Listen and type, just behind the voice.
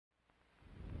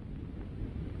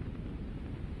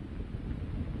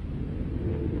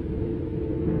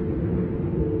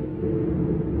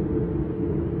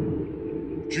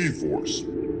G-Force,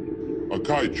 a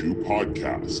kaiju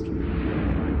podcast.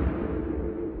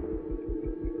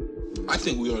 I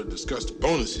think we ought to discuss the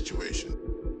bonus situation.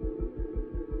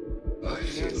 I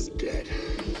feel dead.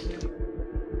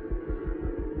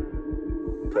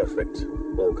 Perfect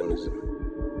organism.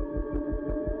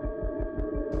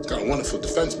 It's got a wonderful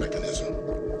defense mechanism.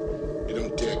 You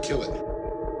don't dare kill it.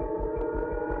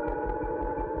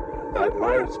 I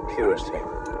admire its purity.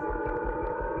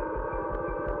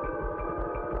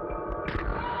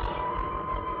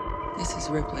 This is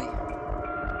Ripley.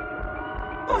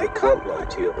 I can't lie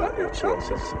to you about your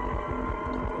chances.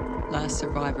 Last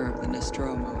survivor of the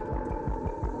Nostromo.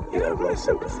 You have my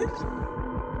sympathies.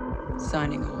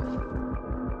 Signing off.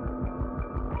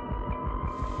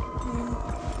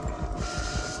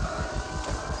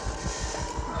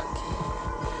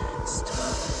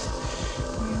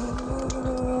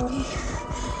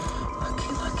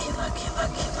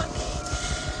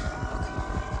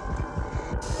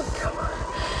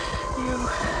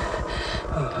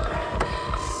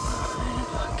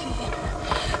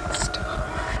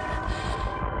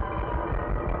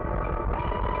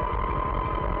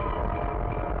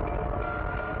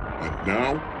 And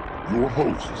now, your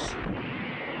hosts.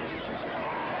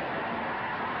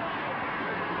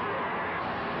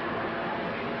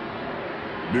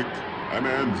 Nick and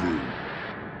Andrew.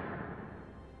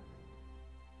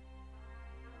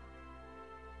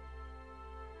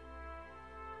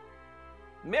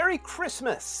 Merry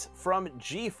Christmas from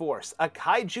G-Force, a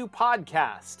kaiju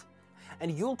podcast.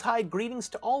 And Yuletide greetings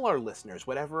to all our listeners,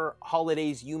 whatever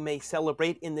holidays you may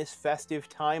celebrate in this festive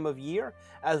time of year,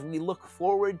 as we look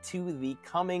forward to the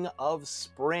coming of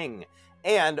spring.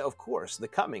 And, of course, the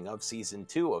coming of Season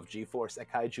 2 of G-Force, a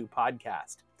kaiju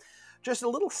podcast. Just a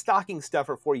little stocking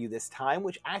stuffer for you this time,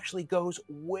 which actually goes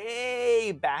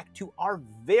way back to our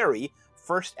very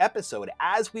first episode.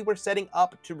 As we were setting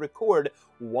up to record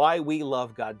Why We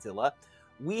Love Godzilla,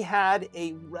 we had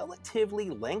a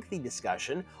relatively lengthy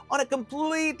discussion on a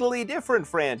completely different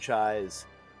franchise.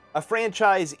 A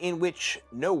franchise in which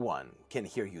no one can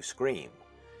hear you scream.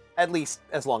 At least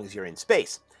as long as you're in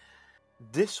space.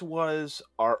 This was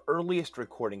our earliest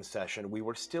recording session. We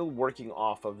were still working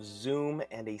off of Zoom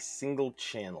and a single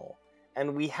channel.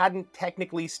 And we hadn't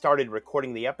technically started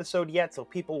recording the episode yet, so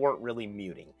people weren't really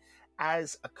muting.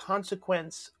 As a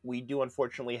consequence, we do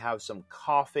unfortunately have some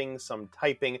coughing, some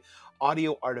typing,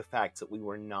 audio artifacts that we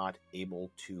were not able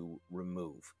to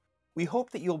remove. We hope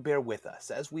that you'll bear with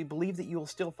us, as we believe that you'll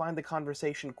still find the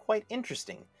conversation quite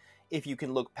interesting if you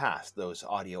can look past those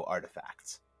audio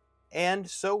artifacts. And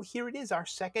so here it is, our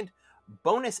second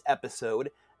bonus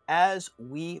episode as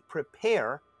we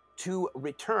prepare to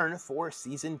return for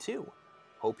Season 2.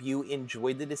 Hope you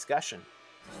enjoyed the discussion.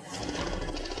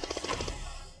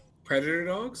 Predator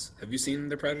dogs? Have you seen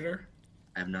The Predator?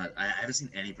 I have not. I haven't seen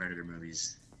any Predator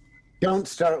movies. Don't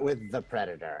start with The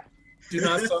Predator. Do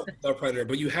not start with The Predator,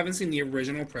 but you haven't seen the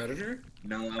original Predator?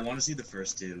 No, I want to see the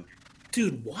first two.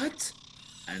 Dude, what?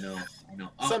 I know.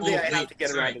 Someday I have to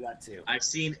get around to that too. I've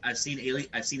seen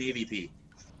AVP.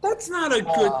 That's not a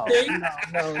good thing.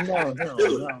 No.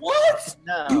 Dude, what?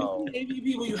 No.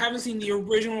 AVP, but you haven't seen the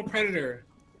original Predator.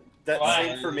 That's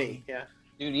same for me, yeah.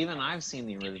 Dude, even I've seen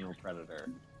the original Predator.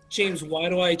 James, why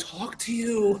do I talk to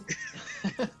you?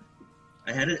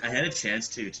 I had a chance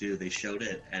to too. They showed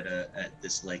it at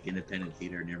this like independent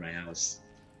theater near my house,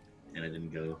 and I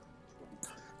didn't go.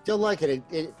 You'll like it.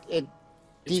 It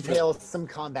details some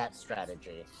combat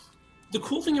strategy. The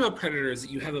cool thing about Predator is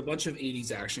that you have a bunch of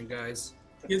 80s action guys.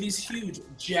 You have these huge,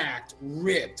 jacked,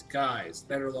 ripped guys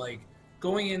that are like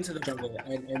going into the jungle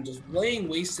and just laying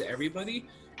waste to everybody,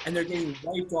 and they're getting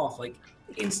wiped off like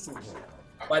instantly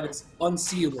by this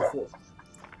unseeable force.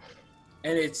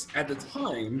 And it's, at the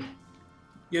time,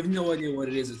 you have no idea what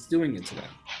it is it's doing it to them.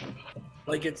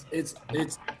 Like, it's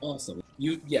awesome.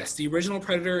 Yes, the original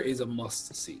Predator is a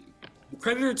must-see.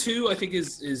 Predator 2, I think,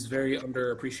 is very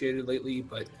underappreciated lately,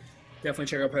 but definitely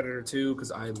check out Predator 2,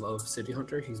 because I love City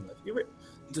Hunter. He's my favorite.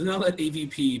 Do not let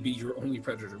AVP be your only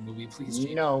Predator movie, please,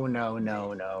 James. No. Do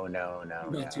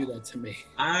not do that to me.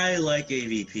 I like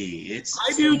AVP.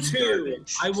 I do too.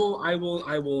 I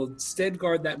will stead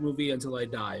guard that movie until I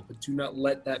die, but do not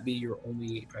let that be your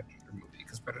only Predator movie,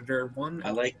 because Predator 1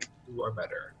 and 2 are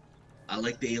better. I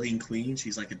like the Alien Queen.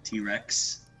 She's like a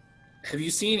T-Rex. Have you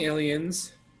seen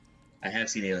Aliens? I have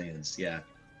seen Aliens, yeah.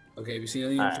 Okay, have you seen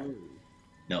Alien 3?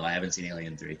 No, I haven't seen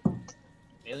Alien 3.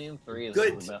 Alien 3 is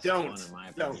Good. the best Don't. one in my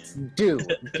opinion.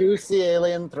 Do see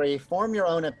Alien 3. Form your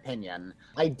own opinion.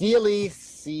 Ideally,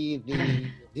 see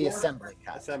the assembly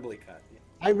cut. Assembly cut.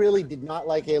 I really did not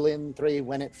like Alien 3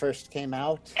 when it first came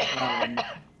out.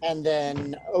 And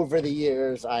then over the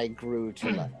years, I grew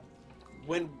to love it.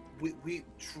 When we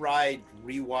tried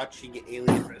rewatching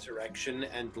Alien Resurrection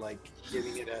and like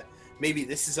giving it a maybe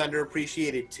this is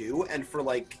underappreciated too, and for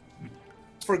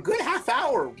a good half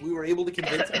hour we were able to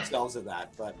convince ourselves of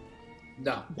that, but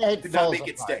No, It did not falls make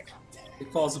it apart. stick.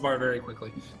 it falls apart very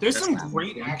quickly. There's some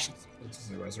great action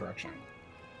sequences in Resurrection.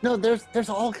 No, there's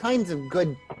all kinds of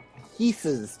good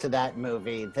pieces to that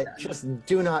movie that just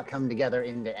do not come together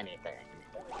into anything.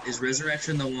 Is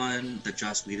Resurrection the one that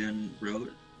Joss Whedon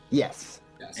wrote? Yes.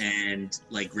 Yes. And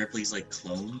like Ripley's like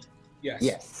cloned? Yes.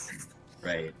 Yes.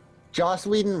 Right. Joss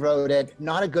Whedon wrote it,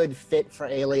 not a good fit for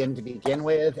Alien to begin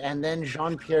with, and then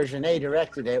Jean-Pierre Jeunet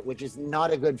directed it, which is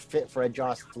not a good fit for a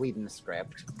Joss Whedon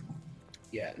script.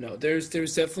 Yeah, no, there's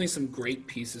definitely some great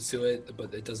pieces to it,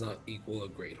 but it does not equal a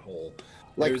great whole.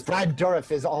 Like, There's- Brad Dourif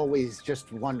is always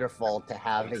just wonderful to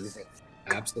have exist.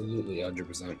 Absolutely,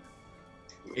 100%.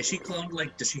 Is she cloned?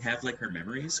 Like, does she have like her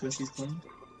memories when she's cloned?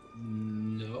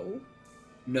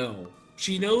 No.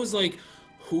 She knows like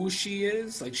who she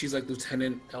is. Like she's like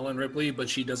Lieutenant Ellen Ripley, but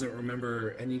she doesn't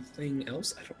remember anything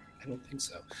else. I don't think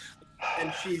so.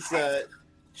 And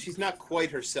she's not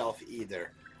quite herself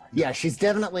either. Yeah, she's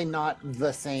definitely not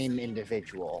the same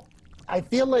individual. I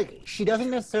feel like she doesn't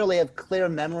necessarily have clear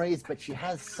memories, but she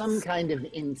has some kind of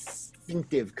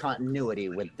instinctive continuity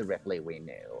with the Ripley we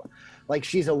knew. Like,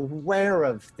 she's aware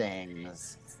of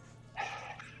things.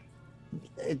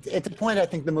 It's a point I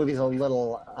think the movie's a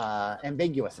little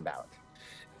ambiguous about.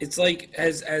 It's like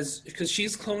as because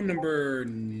she's clone number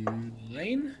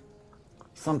 9.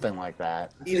 Something like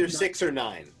that. Either 6 or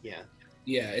 9. Yeah.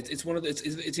 Yeah, it's one of the,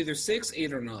 it's either 6,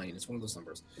 8, or 9. It's one of those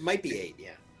numbers. It might be 8.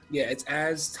 Yeah. Yeah, it's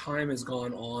as time has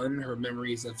gone on, her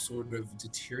memories have sort of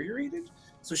deteriorated.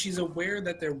 So she's aware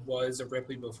that there was a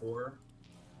Ripley before,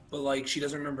 but like she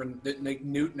doesn't remember. Like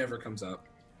Newt never comes up.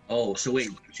 Oh, so wait,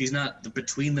 she's not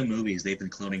between the movies. They've been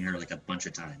cloning her like a bunch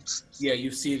of times. Yeah,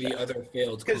 you see the other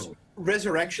failed Because clone.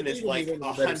 Resurrection is like Even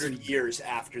better 100 years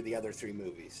after the other 3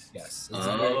 movies. Yes.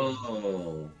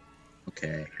 Oh,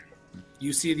 okay.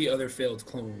 You see the other failed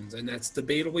clones, and that's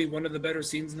debatably one of the better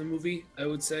scenes in the movie. I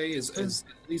would say is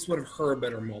at least one of her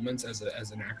better moments as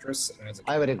an actress. And as a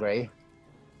I would agree.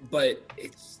 But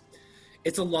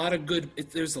it's a lot of good.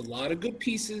 There's a lot of good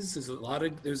pieces. There's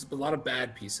a lot of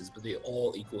bad pieces, but they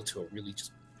all equal to a really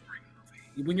just boring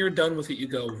movie. When you're done with it, you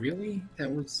go, "Really?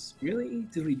 That was really?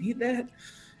 Did we need that?"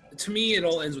 To me, it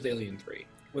all ends with Alien 3.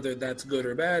 Whether that's good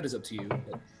or bad is up to you.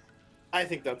 But I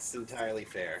think that's entirely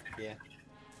fair. Yeah.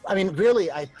 I mean,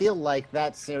 really, I feel like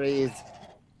that series,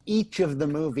 each of the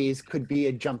movies could be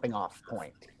a jumping off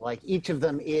point. Like, each of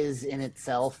them is in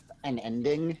itself an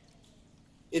ending.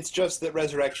 It's just that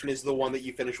Resurrection is the one that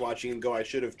you finish watching and go, I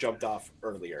should have jumped off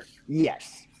earlier.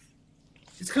 Yes.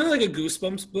 It's kind of like a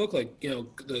Goosebumps book, like,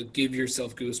 the give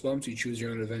yourself goosebumps, you choose your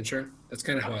own adventure. That's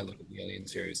kind of how I look at the Alien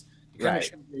series. You kind of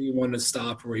choose where you want to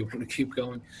stop or where you want to keep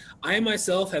going. I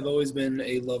myself have always been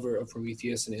a lover of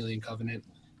Prometheus and Alien Covenant,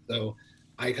 though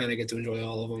I kind of get to enjoy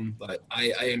all of them, but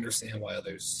I understand why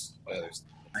others.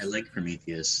 I like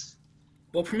Prometheus.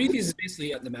 Well, Prometheus is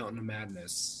basically at the Mountain of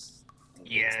Madness.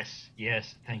 Yes,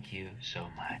 thank you so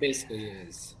much. Basically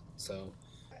is. So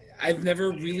I've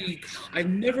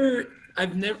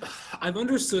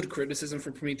understood criticism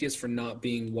for Prometheus for not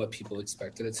being what people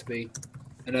expected it to be.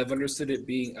 And I've understood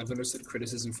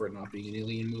criticism for it not being an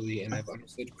alien movie, and I've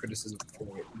understood criticism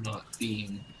for it not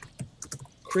being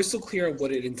crystal clear on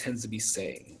what it intends to be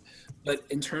saying. But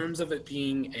in terms of it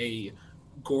being a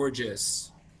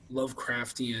gorgeous,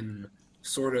 Lovecraftian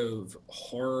sort of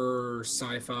horror,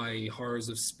 sci-fi, horrors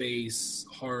of space,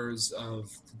 horrors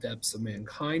of the depths of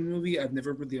mankind movie, I've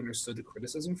never really understood the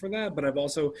criticism for that. But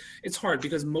it's hard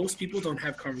because most people don't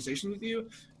have conversations with you.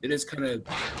 It is kind of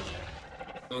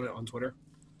on Twitter.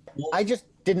 I just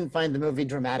didn't find the movie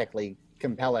dramatically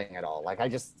compelling at all. Like, I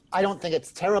don't think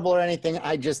it's terrible or anything.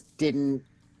 I just didn't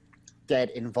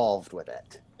get involved with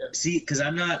it. See, because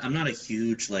I'm not a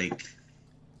huge, like,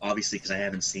 obviously because I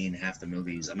haven't seen half the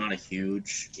movies, I'm not a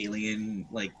huge Alien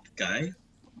like guy.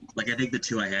 Like, I think the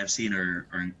 2 I have seen are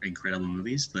incredible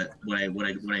movies, but what I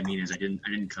mean is I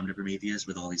didn't come to Prometheus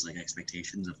with all these like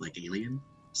expectations of like Alien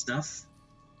stuff.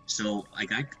 So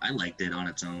like I liked it on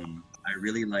its own. I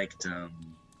really liked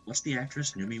what's the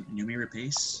actress? Noomi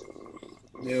Rapace?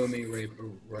 Naomi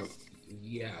Rapace.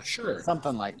 Yeah, sure.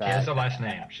 Something like that. She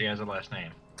has a last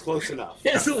name. Close enough.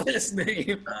 That's the last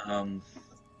name.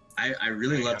 I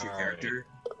really loved her character.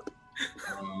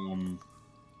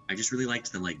 I just really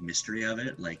liked the like mystery of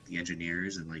it, like the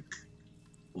engineers and like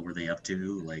what were they up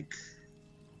to, like.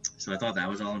 So I thought that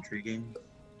was all intriguing.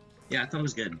 Yeah, I thought it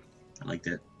was good. I liked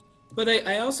it. But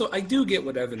I do get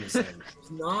what Evan is saying.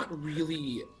 It's not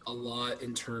really a lot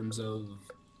in terms of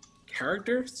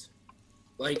characters.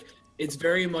 Like, it's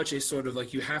very much a sort of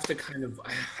like you have to kind of,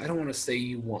 I don't want to say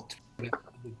you want to.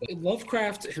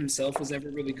 Lovecraft himself was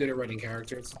never really good at writing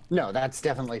characters. No, that's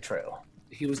definitely true.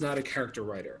 He was not a character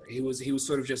writer. He was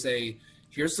sort of just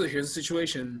here's the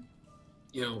situation,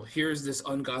 here's this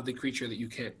ungodly creature that you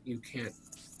can't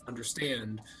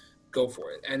understand. Go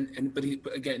for it.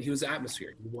 But again, he was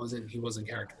atmosphere. He wasn't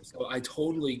character. So I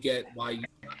totally get why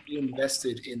you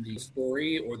invested in the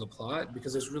story or the plot,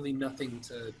 because there's really nothing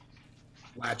to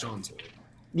latch onto.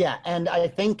 Yeah, and I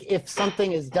think if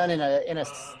something is done in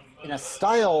a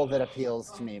style that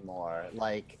appeals to me more,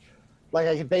 like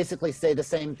I could basically say the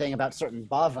same thing about certain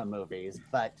Bava movies,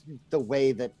 but the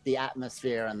way that the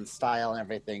atmosphere and style and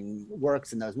everything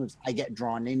works in those movies, I get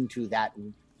drawn into that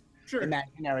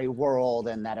imaginary world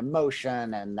and that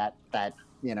emotion and that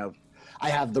I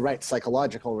have the right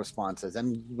psychological responses.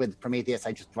 And with Prometheus,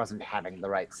 I just wasn't having the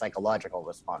right psychological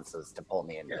responses to pull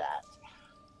me into that.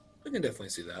 I can definitely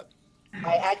see that.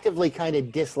 I actively kind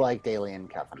of disliked Alien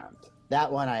Covenant.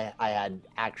 That one I had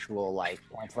actual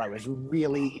points where I was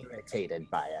really irritated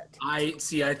by it. I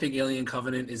think Alien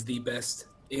Covenant is the best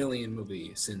Alien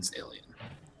movie since Alien.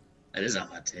 That is a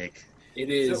hot take. It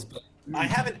is. So, I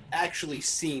haven't actually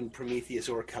seen Prometheus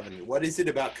or Covenant. What is it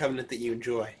about Covenant that you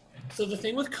enjoy? So the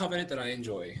thing with Covenant that I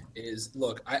enjoy is,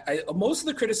 look, I most of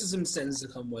the criticism tends to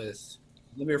come with,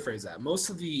 let me rephrase that, most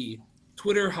of the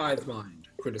Twitter hive mind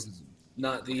criticism,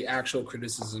 not the actual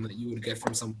criticism that you would get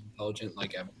from someone intelligent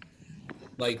like Evan.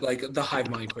 Like the hive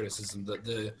mind criticism,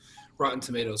 the Rotten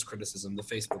Tomatoes criticism, the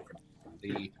Facebook criticism,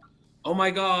 the, oh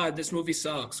my God, this movie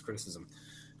sucks criticism,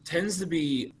 tends to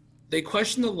be, they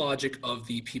question the logic of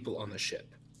the people on the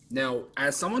ship. Now,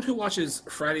 as someone who watches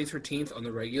Friday the 13th on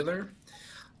the regular,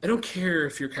 I don't care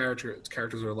if your characters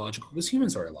are illogical, because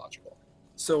humans are illogical.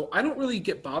 So I don't really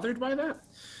get bothered by that.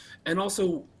 And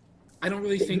also, I don't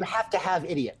really think... You have to have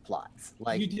idiot plots.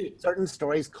 You do. Certain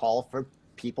stories call for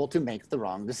people to make the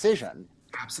wrong decision.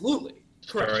 Absolutely.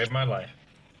 Correct. Story of my life.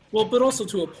 Well, but also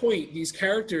to a point, these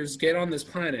characters get on this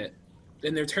planet,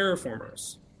 and they're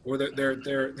terraformers. Or they're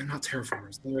not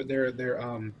terraformers. They're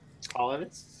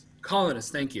colonists.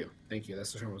 Colonists. Thank you.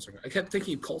 That's the term I was talking about. I kept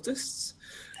thinking cultists.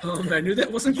 I knew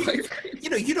that wasn't quite right.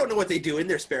 You don't know what they do in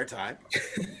their spare time.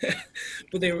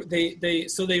 But they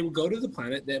would go to the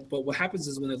planet. But what happens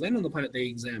is when they land on the planet, they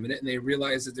examine it and they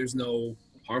realize that there's no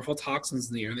harmful toxins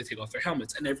in the air, and they take off their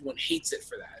helmets, and everyone hates it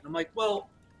for that. And I'm like,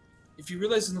 well, if you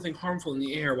realize there's nothing harmful in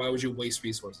the air, why would you waste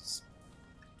resources?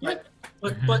 But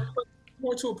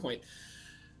more to a point.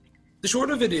 The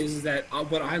short of it is that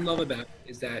what I love about it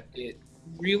is that it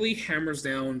really hammers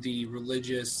down the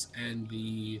religious and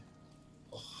the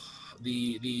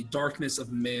darkness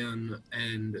of man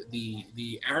and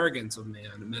the arrogance of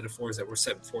man metaphors that were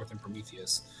set forth in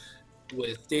Prometheus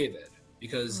with David,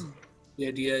 because the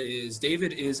idea is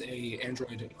David is a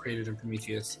android created in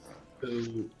Prometheus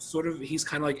who he's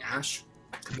kind of like Ash,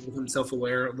 kind of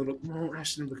self-aware a little. No,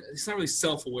 Ash, he's not really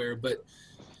self-aware, but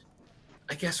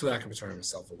I guess for lack of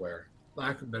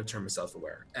a better term is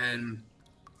self-aware, and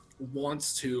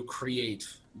wants to create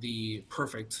the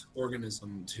perfect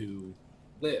organism to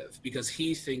live, because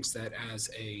he thinks that as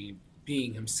a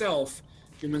being himself,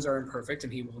 humans are imperfect,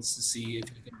 and he wants to see if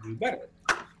he can do better.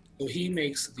 So he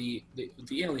makes the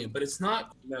alien, but it's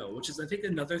not which is I think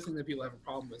another thing that people have a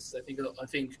problem with. I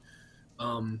think,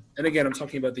 and again, I'm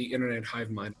talking about the internet hive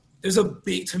mind. There's a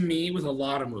big, to me, with a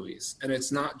lot of movies, and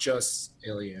it's not just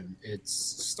Alien, it's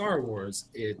Star Wars,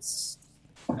 it's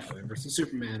Batman versus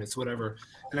Superman, it's whatever.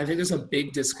 And I think there's a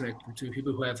big disconnect between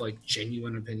people who have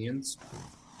genuine opinions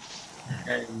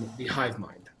and the hive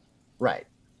mind. Right.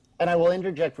 And I will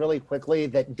interject really quickly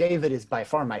that David is by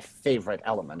far my favorite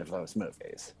element of those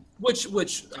movies.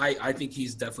 Which I think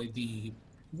he's definitely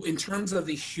in terms of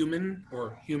the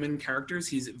human characters,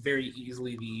 he's very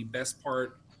easily the best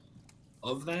part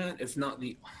of that, if not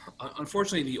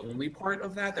unfortunately the only part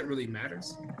of that really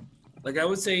matters. I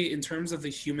would say in terms of the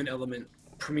human element,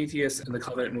 Prometheus and the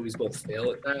Covenant movies both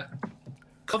fail at that.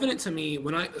 Covenant to me,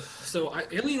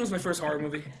 Alien was my first horror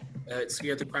movie. It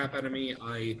scared the crap out of me.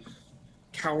 I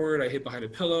cowered, I hid behind a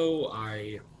pillow,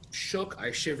 I shook,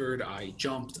 I shivered, I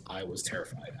jumped, I was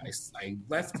terrified. I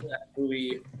left that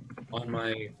movie on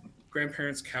my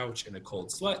grandparents' couch in a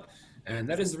cold sweat, and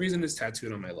that is the reason it's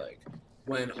tattooed on my leg.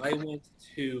 When I went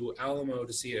to Alamo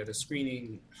to see it at a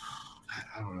screening,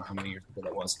 I don't know how many years ago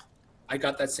that was, I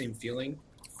got that same feeling.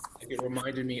 It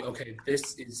reminded me, okay,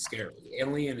 this is scary.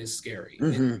 Alien is scary.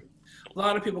 Mm-hmm. A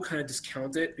lot of people kind of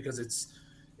discount it because it's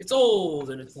it's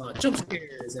old and it's not jump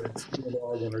scares and it's there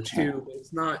are one or two, but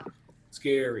it's not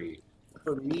scary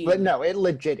for me. But no, it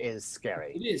legit is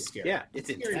scary. It is scary. Yeah, it's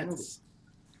scary intense. movie.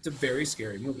 It's a very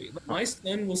scary movie. My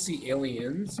son will see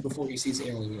Aliens before he sees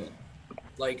Alien.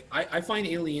 Like, I find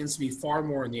Aliens to be far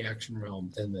more in the action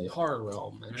realm than the horror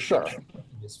realm. And I Sure. think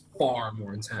it is far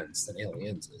more intense than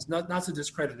Aliens is. Not to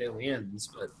discredit Aliens,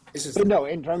 but it's just... But no,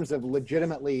 in terms of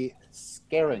legitimately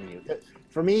scaring you.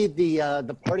 For me,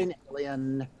 the part in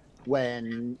Alien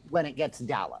when it gets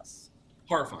Dallas.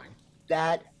 Horrifying.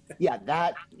 That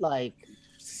like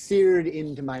seared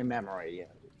into my memory.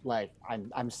 Like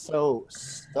I'm so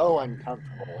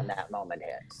uncomfortable when that moment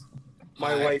hits.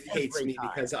 My wife hates every me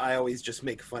time. because I always just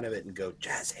make fun of it and go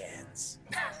jazz hands.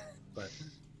 But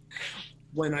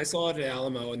When I saw it at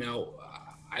Alamo, now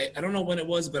I don't know when it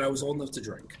was, but I was old enough to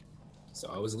drink, so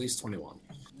I was at least 21.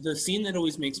 The scene that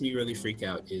always makes me really freak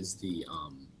out is the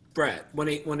Brett when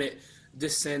it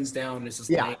descends down. It's just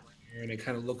laying there and it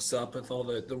kind of looks up with all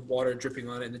the water dripping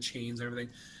on it and the chains and everything.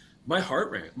 My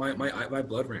heart ran, my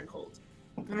blood ran cold.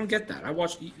 I don't get that. I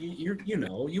watch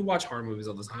you watch horror movies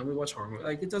all the time. We watch horror movies.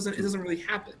 Like it doesn't really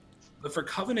happen. But for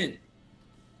Covenant,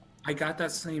 I got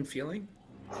that same feeling.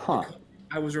 Huh.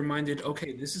 I was reminded,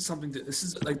 okay, this is something that this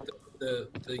is like the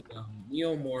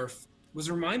neomorph was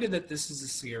reminded that this is a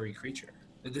scary creature.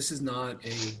 That this is not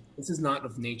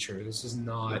of nature. This is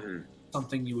not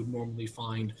something you would normally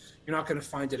find. You're not going to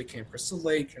find it at Camp Crystal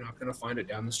Lake. You're not going to find it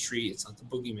down the street. It's not the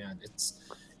boogeyman.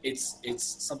 It's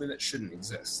something that shouldn't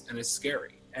exist, and it's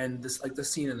scary. And this, like the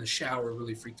scene in the shower,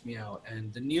 really freaked me out.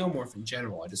 And the neomorph in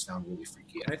general, I just found really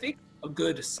freaky. And I think a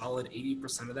good solid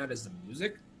 80% of that is the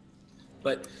music,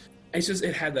 but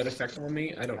it had that effect on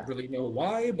me. I don't really know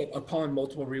why, but upon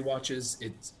multiple rewatches,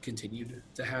 it continued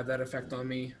to have that effect on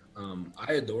me.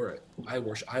 I adore it. I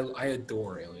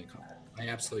adore Alien Covenant. I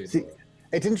absolutely adore it.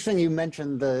 It's interesting you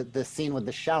mentioned the scene with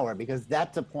the shower, because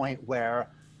that's a point where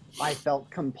I felt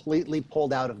completely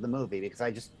pulled out of the movie, because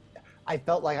I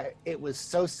felt like it was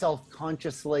so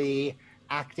self-consciously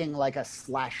acting like a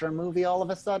slasher movie all of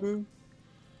a sudden.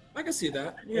 I can see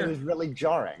that. Yeah. It was really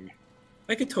jarring.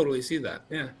 I could totally see that.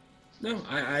 Yeah. No,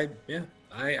 I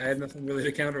have nothing really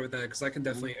to counter with that, because I can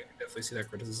definitely see that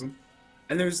criticism.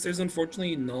 And there's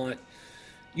unfortunately not.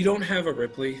 You don't have a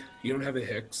Ripley. You don't have a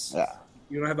Hicks. Yeah.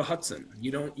 You don't have a Hudson.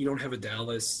 You don't have a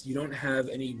Dallas. You don't have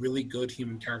any really good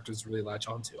human characters to really latch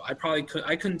onto.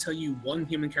 I couldn't tell you one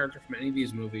human character from any of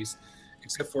these movies,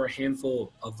 except for a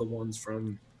handful of the ones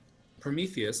from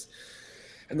Prometheus,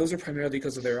 and those are primarily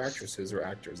because of their actresses or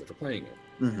actors that are playing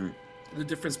it. Mm-hmm. The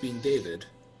difference being David,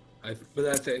 but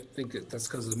I think that's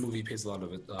because the movie pays a lot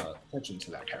of attention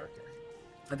to that character.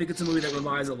 I think it's a movie that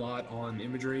relies a lot on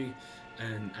imagery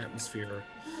and atmosphere,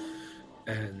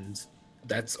 and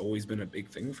that's always been a big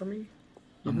thing for me.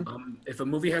 If a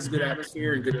movie has good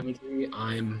atmosphere and good imagery,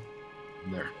 I'm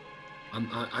there.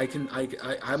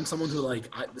 I'm someone who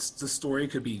the story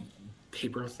could be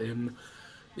paper thin,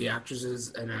 the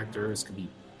actresses and actors could be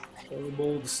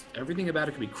horrible, everything about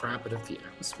it could be crap, but if the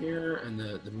atmosphere and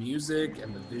the music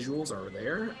and the visuals are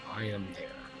there, I am there.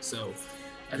 So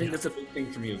I think that's a big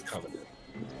thing for me with Covenant.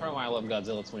 That's probably why I love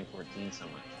Godzilla 2014 so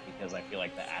much, because I feel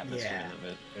like the atmosphere and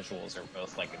the visuals are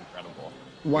both incredible.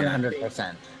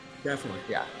 100%. Definitely.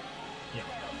 Yeah. Yeah.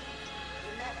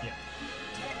 Yeah.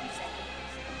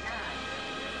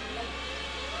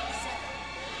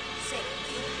 6,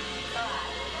 5,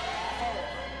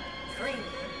 4, 3,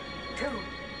 2,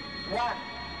 1.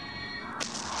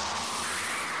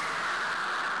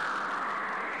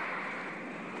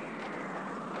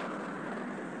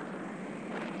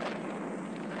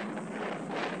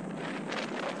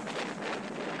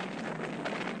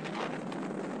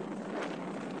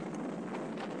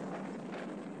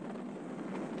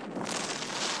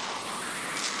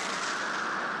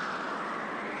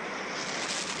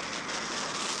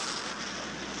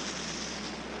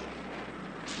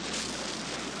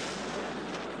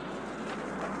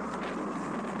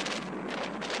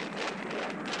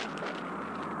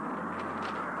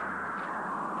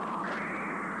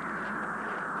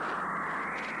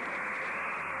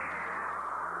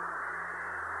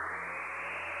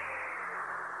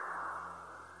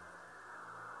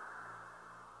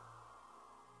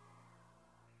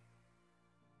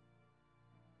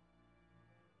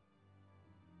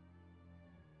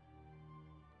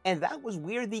 And that was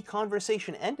where the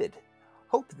conversation ended.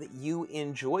 Hope that you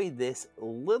enjoyed this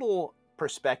little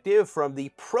perspective from the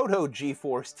proto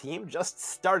G-Force team just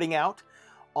starting out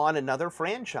on another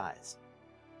franchise.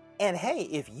 And hey,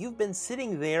 if you've been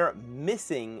sitting there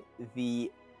missing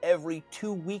the every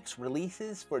 2 weeks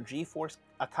releases for G-Force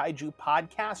A Kaiju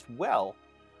podcast, well,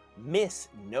 miss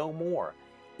no more.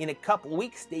 In a couple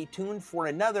weeks, stay tuned for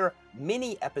another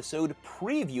mini-episode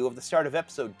preview of the start of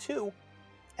Episode 2.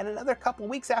 And another couple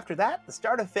weeks after that, the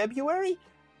start of February,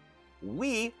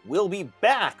 we will be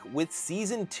back with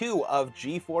Season 2 of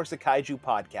G-Force, a Kaiju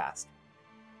podcast.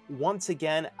 Once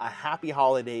again, a happy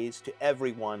holidays to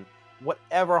everyone,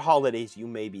 whatever holidays you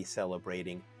may be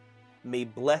celebrating. May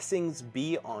blessings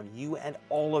be on you and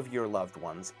all of your loved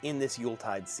ones in this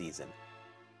Yuletide season.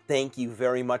 Thank you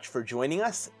very much for joining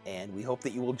us, and we hope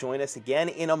that you will join us again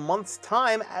in a month's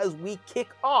time as we kick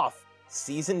off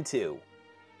Season 2.